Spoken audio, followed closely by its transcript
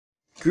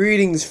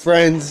Greetings,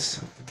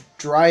 friends.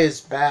 Dry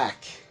is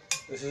back.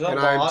 This is a And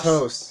boss. I'm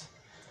toast.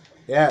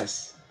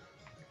 Yes.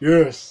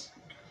 Yes.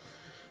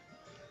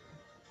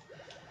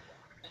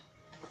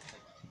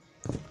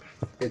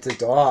 It's a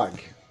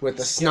dog with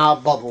a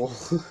snot bubble.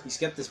 You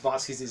skipped this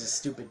boss because he's a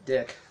stupid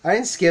dick. I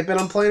didn't skip it.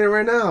 I'm playing it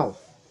right now.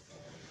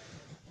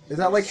 Is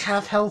that like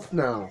half health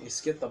now? You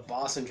skipped the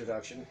boss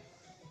introduction.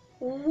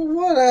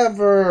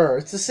 Whatever.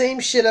 It's the same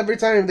shit every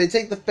time. They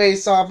take the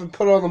face off and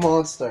put on the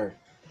monster.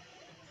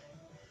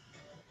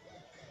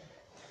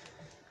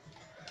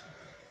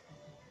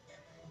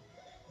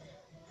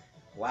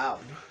 Wow.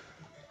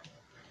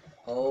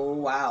 Oh,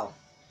 wow.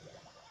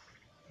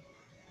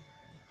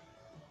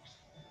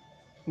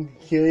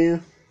 Kill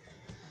you?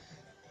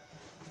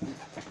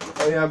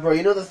 Oh yeah, bro.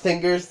 You know the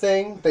fingers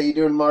thing that you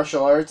do in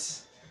martial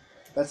arts?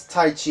 That's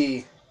Tai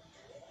Chi.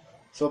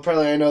 So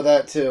apparently I know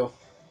that too.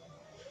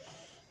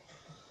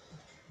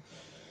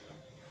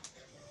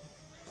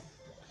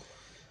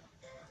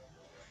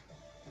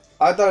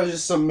 I thought it was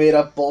just some made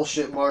up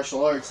bullshit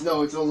martial arts.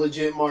 No, it's a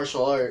legit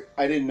martial art.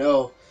 I didn't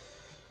know.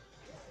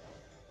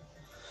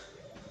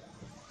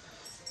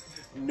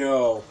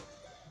 No.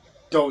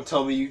 Don't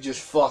tell me you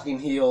just fucking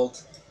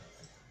healed.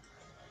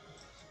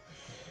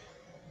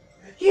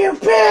 You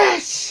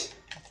bitch!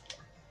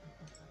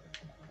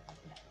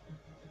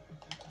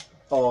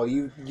 Oh,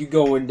 you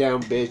going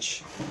down,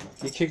 bitch.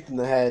 You kicked in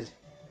the head.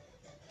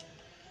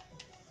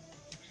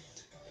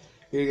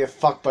 You're gonna get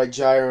fucked by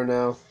Gyro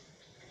now.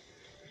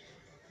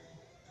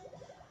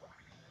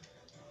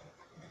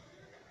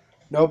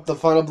 Nope, the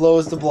final blow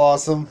is to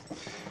Blossom.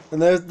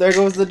 And there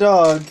goes the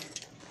dog.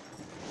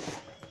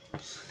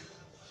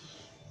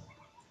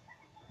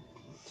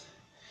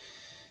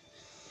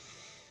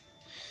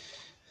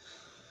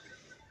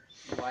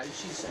 Why did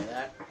she say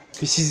that?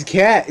 Because she's a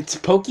cat. It's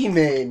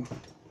Pokimane.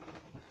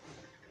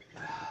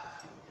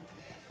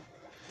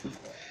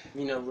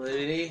 You know,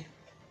 Ludity?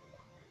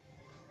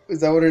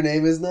 Is that what her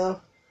name is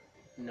now?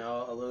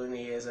 No,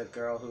 Aluni is a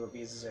girl who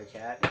abuses her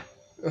cat.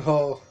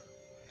 Oh.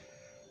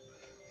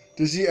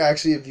 Does she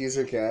actually abuse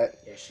her cat?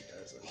 Yeah, she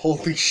does.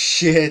 Holy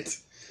shit.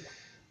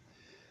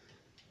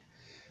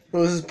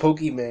 No, this is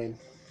Pokimane.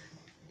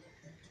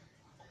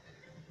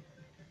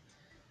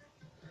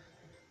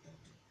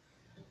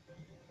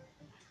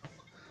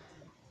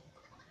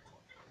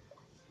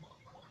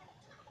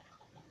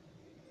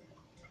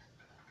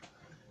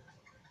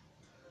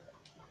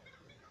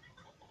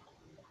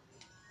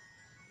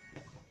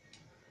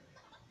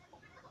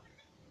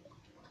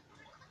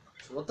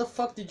 So what the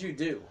fuck did you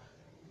do?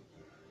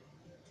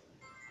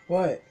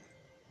 What?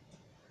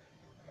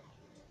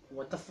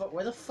 What the fuck?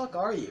 Where the fuck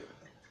are you?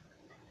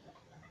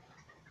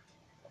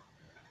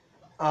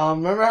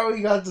 Remember how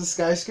we got the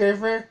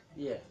skyscraper?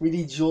 Yeah. We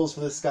need jewels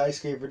for the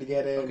skyscraper to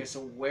get in. Okay,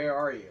 so where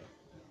are you?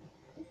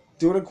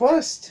 Doing a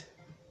quest.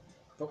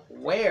 But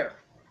where?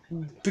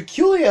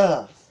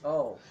 Peculiar.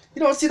 Oh.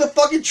 You don't see the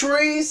fucking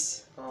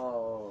trees?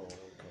 Oh, okay.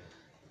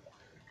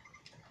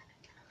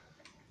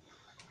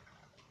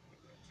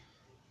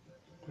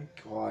 Oh my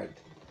god.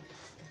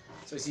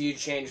 So I see you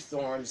changed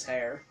Thorn's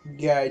hair.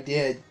 Yeah, I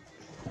did.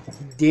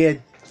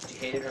 Did. You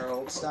hated her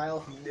old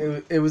style?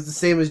 It was the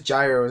same as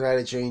Gyro's. I had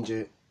to change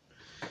it.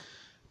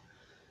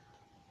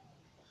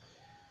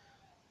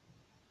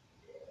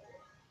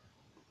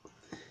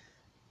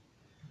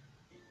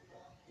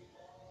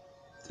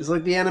 It's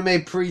like the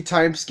anime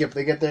pre-time skip.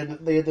 They get their new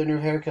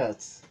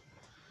haircuts.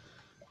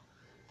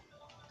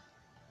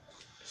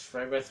 Is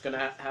Fredwith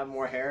gonna have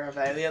more hair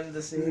by the end of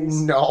the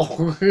series?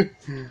 No.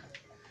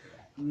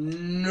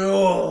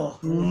 No.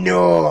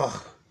 No.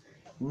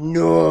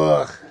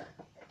 No.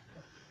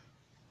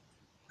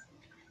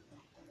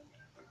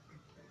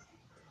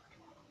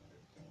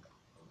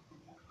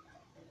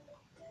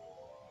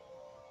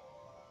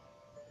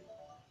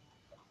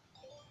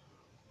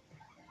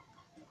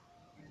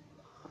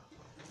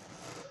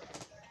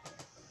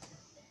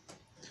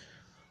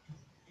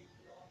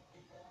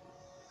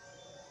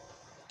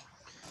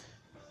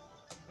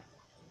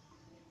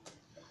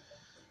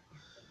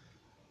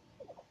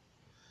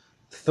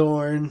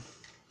 Thorn.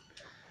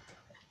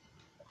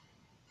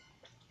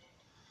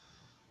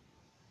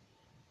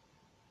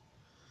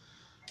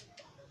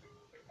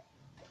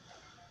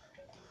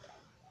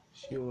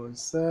 She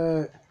wants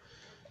that.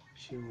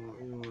 She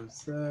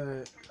wants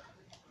that.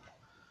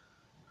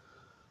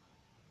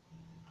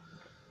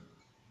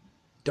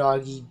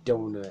 Doggy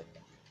donut.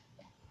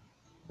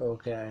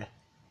 Okay.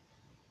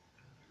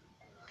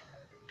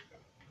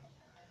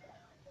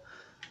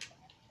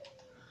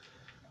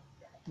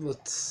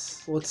 Let's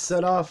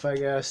set off, I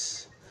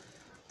guess,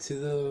 to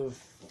the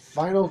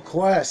final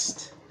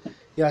quest.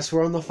 Yes,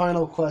 we're on the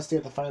final quest to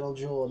get the final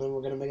jewel, and then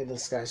we're gonna make it to the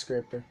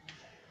skyscraper.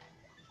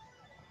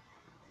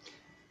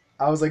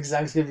 I was like,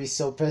 Zach's gonna be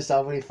so pissed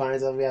off when he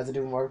finds out we have to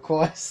do more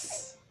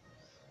quests.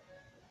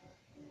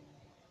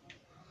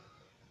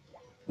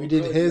 We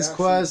did his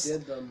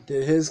quest,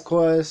 did his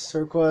quest,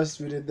 her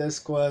quest, we did this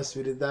quest,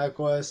 we did that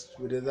quest,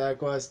 we did that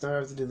quest, now I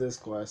have to do this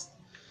quest.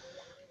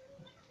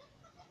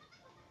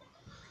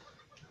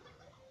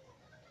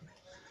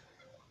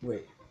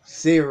 Wait.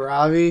 See,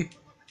 Robbie?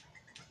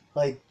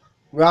 Like,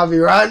 Robbie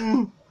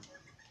Rotten?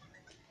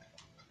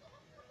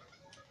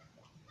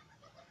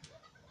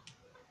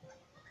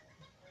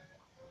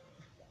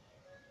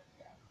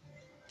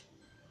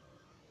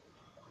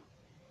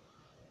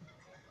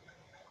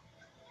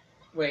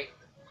 Wait.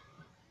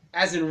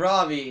 As in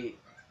Robbie.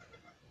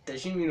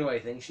 Does she mean what I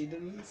think she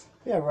means?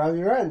 Yeah,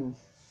 Robbie Rotten.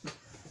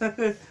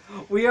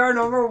 We are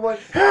number one.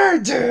 We are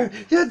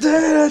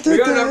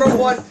number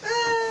one.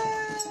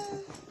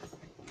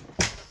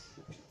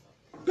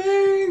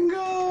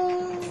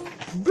 Bingo!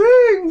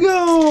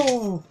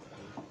 Bingo!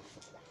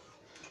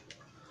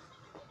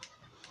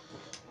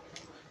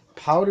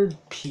 Powdered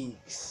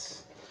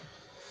Peaks.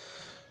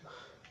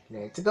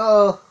 Need to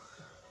go.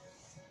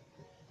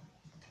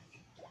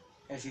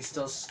 Is she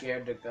still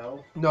scared to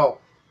go? No.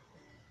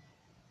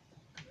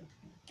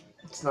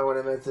 It's not what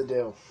I meant to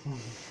do.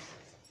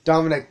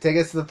 Dominic, take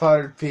us to the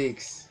Powdered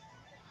Peaks.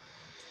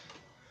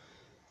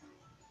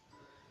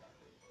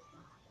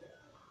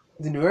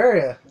 The new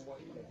area.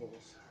 White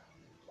nipples.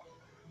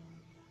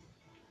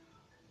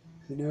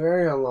 The new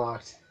area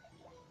unlocked.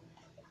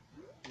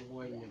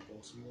 White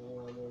nipples.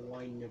 More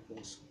white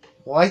nipples.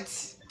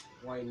 What?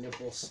 White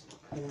nipples.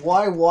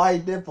 Why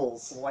wide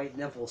nipples? White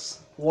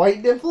nipples.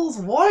 White nipples?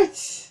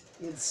 What?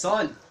 It's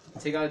sun.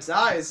 Take out its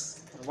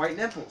eyes. White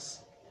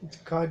nipples.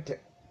 God damn.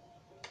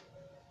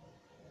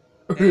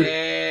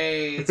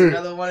 Hey, it's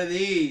another one of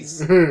these.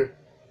 Joe,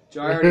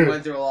 I already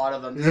went through a lot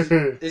of them.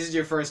 This is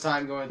your first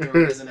time going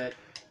through it, isn't it?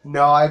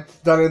 No,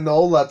 I've done it in the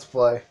old Let's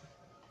Play.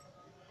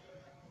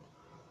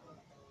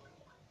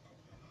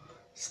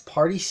 This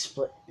party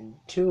split in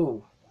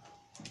two.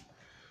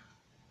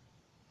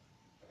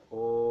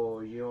 Oh,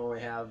 you only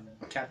have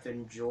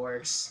Captain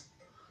Jork's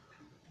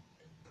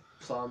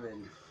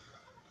plumbing.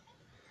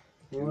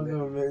 We'll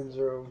go in Mitten's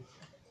room.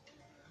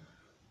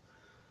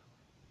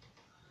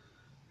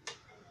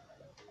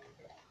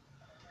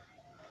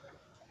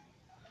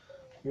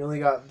 We only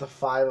got the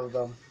 5 of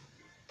them.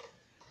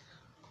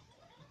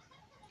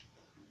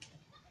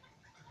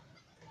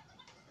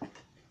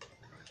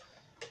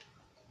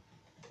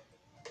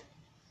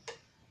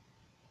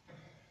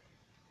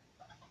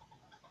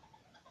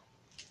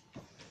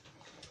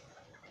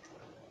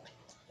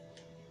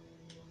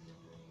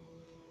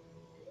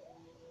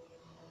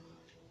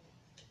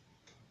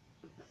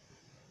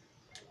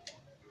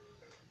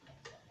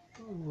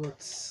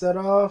 Let's set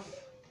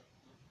off.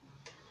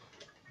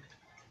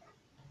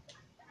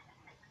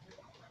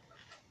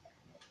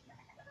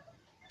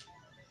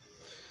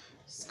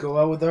 Let's go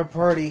out with our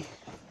party.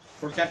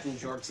 For Captain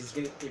Jork's,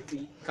 if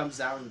he comes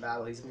out in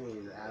battle, he's gonna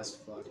get his ass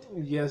fucked.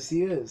 Yes,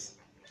 he is.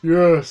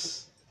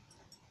 Yes.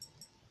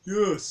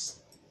 Yes.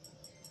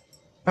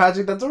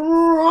 Patrick, that's a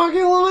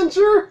rocket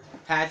launcher?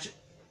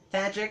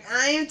 Patrick,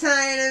 I am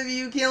tired of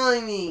you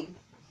killing me.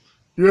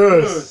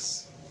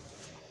 Yes.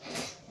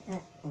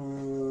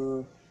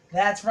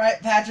 That's right,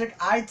 Patrick.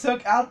 I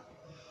took out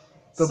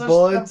The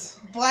bullets.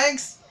 The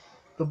blanks.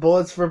 The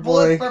bullets for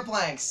Bullets blank. for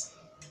blanks.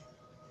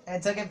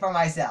 And took it for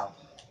myself.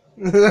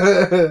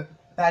 No.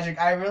 Patrick,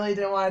 I really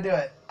didn't want to do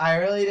it. I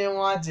really didn't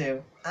want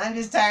to. I'm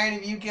just tired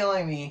of you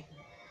killing me.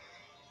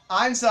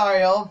 I'm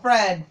sorry, old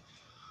friend.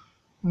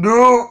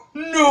 No.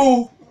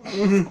 No.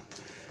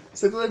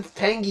 So like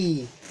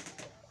Pengy.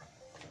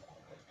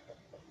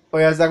 Oh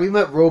yeah, Zach, we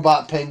met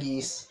robot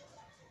Pengies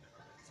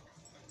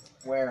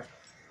Where?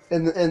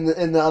 in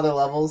the other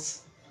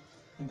levels.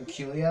 In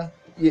Peculia?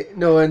 Yeah,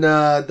 no, in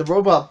the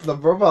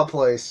robot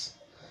place.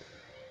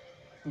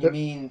 You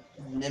mean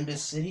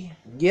Nimbus City?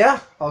 Yeah,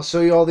 I'll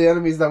show you all the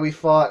enemies that we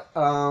fought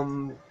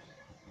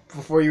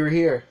before you were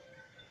here.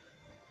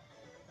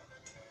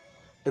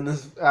 And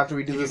this after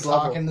we do Did this you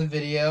level. talk in the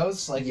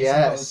videos like you're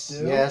Yes,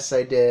 supposed to? yes,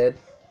 I did.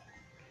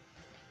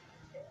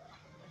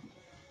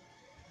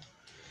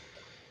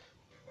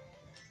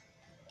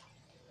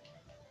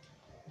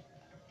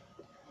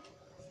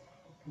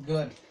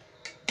 Good.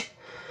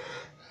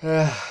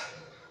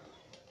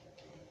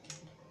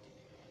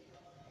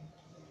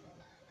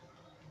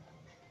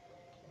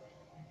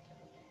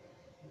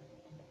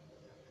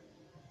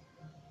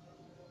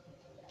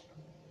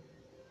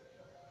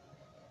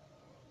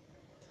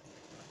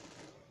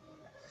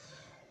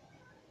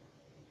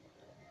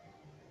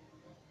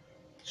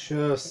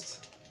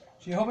 Just,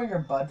 So you hoping your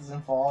butt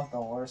doesn't fall off the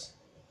horse?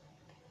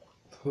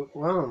 well,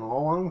 I don't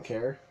know. I don't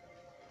care.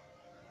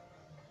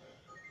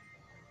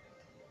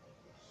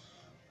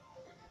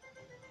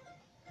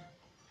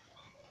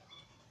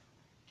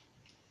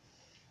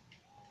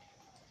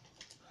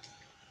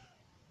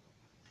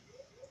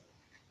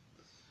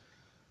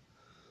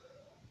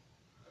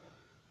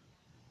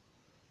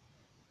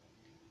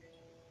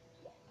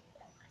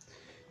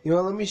 You know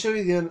what, let me show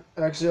you the end.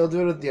 Actually, I'll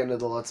do it at the end of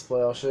the Let's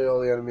Play. I'll show you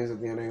all the enemies at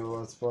the end of the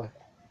Let's Play.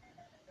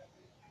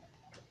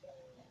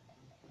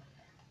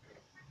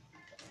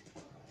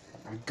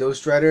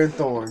 Ghost Rider and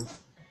Thorn.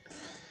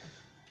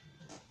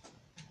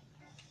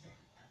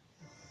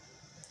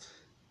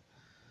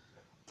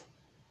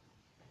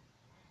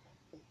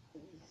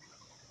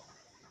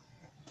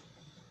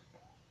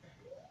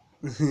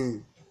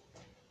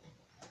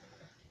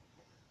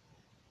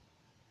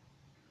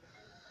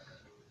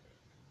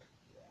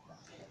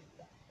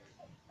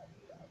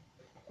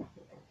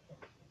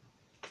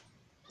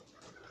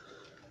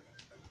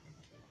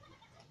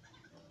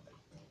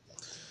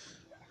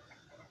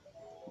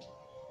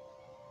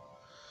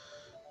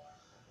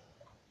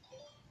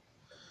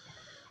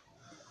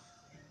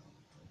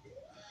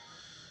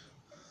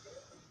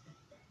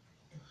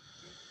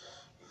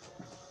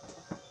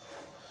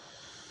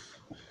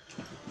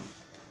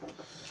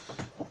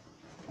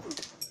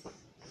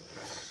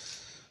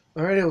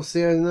 Alrighty, we'll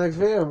see you in the next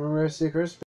video. Remember to see Chris.